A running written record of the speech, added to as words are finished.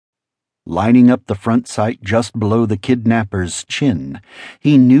lining up the front sight just below the kidnapper's chin.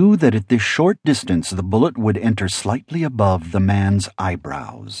 He knew that at this short distance the bullet would enter slightly above the man's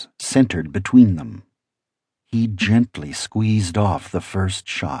eyebrows, centered between them. He gently squeezed off the first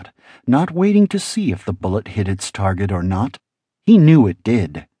shot, not waiting to see if the bullet hit its target or not. He knew it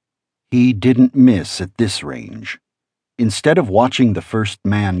did. He didn't miss at this range. Instead of watching the first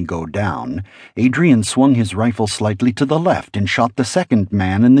man go down, Adrian swung his rifle slightly to the left and shot the second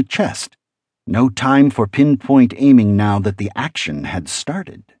man in the chest. No time for pinpoint aiming now that the action had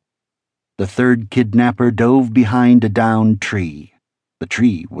started. The third kidnapper dove behind a downed tree. The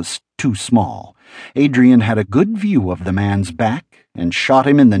tree was too small. Adrian had a good view of the man's back and shot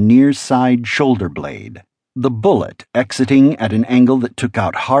him in the near side shoulder blade, the bullet exiting at an angle that took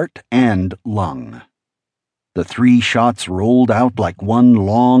out heart and lung. The 3 shots rolled out like one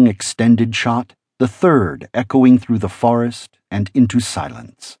long extended shot, the third echoing through the forest and into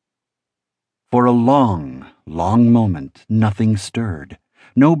silence. For a long, long moment nothing stirred.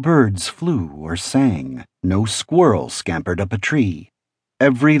 No birds flew or sang. No squirrel scampered up a tree.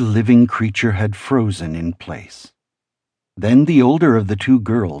 Every living creature had frozen in place. Then the older of the 2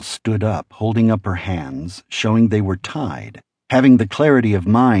 girls stood up, holding up her hands, showing they were tied, having the clarity of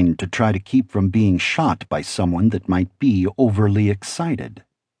mind to try to keep from being shot by someone that might be overly excited.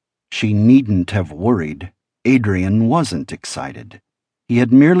 She needn't have worried. Adrian wasn't excited. He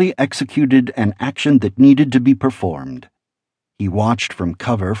had merely executed an action that needed to be performed. He watched from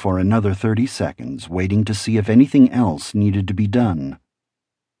cover for another 30 seconds, waiting to see if anything else needed to be done.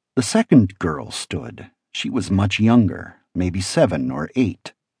 The second girl stood. She was much younger, maybe 7 or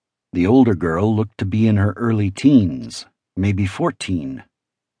 8. The older girl looked to be in her early teens, maybe 14.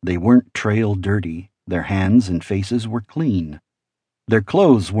 They weren't trail dirty. Their hands and faces were clean. Their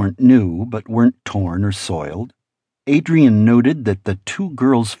clothes weren't new, but weren't torn or soiled. Adrian noted that the 2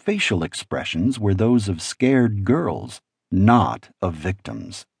 girls' facial expressions were those of scared girls, not of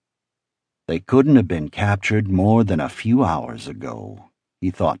victims. They couldn't have been captured more than a few hours ago,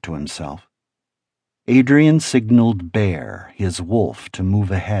 he thought to himself. Adrian signaled Bear, his wolf, to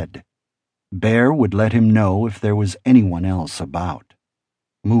move ahead. Bear would let him know if there was anyone else about.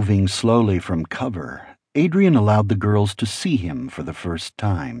 Moving slowly from cover, Adrian allowed the girls to see him for the first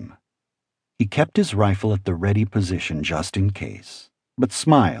time. He kept his rifle at the ready position just in case, but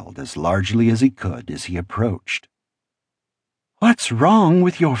smiled as largely as he could as he approached. "What's wrong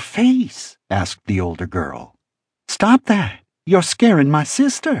with your face?" asked the older girl. "Stop that! You're scaring my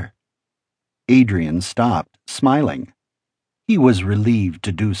sister." Adrian stopped, smiling. He was relieved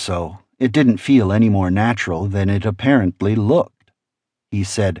to do so. It didn't feel any more natural than it apparently looked. He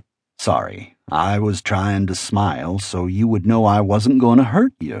said, "Sorry, I was trying to smile so you would know I wasn't going to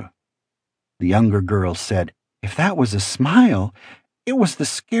hurt you." The younger girl said, "If that was a smile, it was the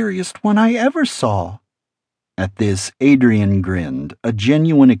scariest one I ever saw." At this, Adrian grinned, a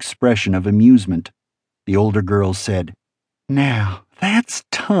genuine expression of amusement. The older girl said, "Now, that's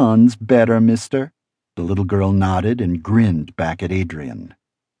tons better, mister." The little girl nodded and grinned back at Adrian.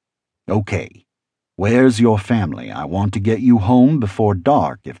 "Okay, where's your family? I want to get you home before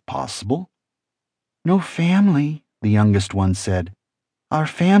dark, if possible." "No family," the youngest one said. "Our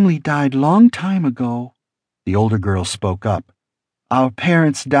family died long time ago." The older girl spoke up. "Our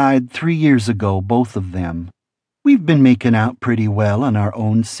parents died 3 years ago, both of them. We've been making out pretty well on our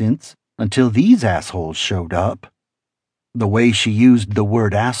own since, until these assholes showed up." The way she used the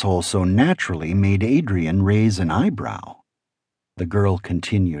word asshole so naturally made Adrian raise an eyebrow. The girl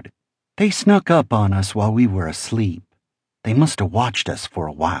continued, "They snuck up on us while we were asleep. They must have watched us for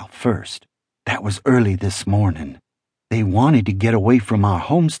a while first. That was early this morning. They wanted to get away from our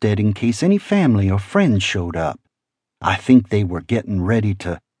homestead in case any family or friends showed up. I think they were getting ready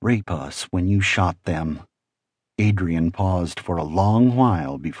to rape us when you shot them." Adrian paused for a long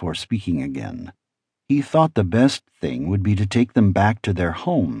while before speaking again. He thought the best thing would be to take them back to their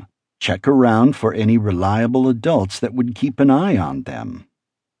home, check around for any reliable adults that would keep an eye on them.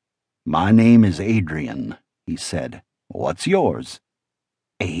 "My name is Adrian," he said. "What's yours?"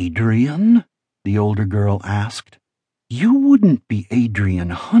 "Adrian?" the older girl asked. "You wouldn't be Adrian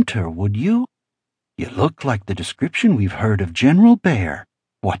Hunter, would you? You look like the description we've heard of General Bear,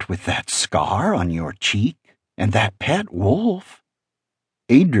 what with that scar on your cheek and that pet wolf."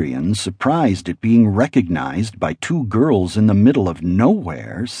 Adrian, surprised at being recognized by 2 girls in the middle of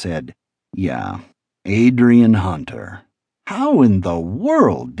nowhere, said, "Yeah, Adrian Hunter. How in the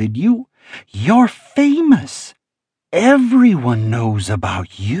world did you—" "You're famous. Everyone knows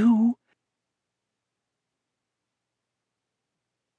about you.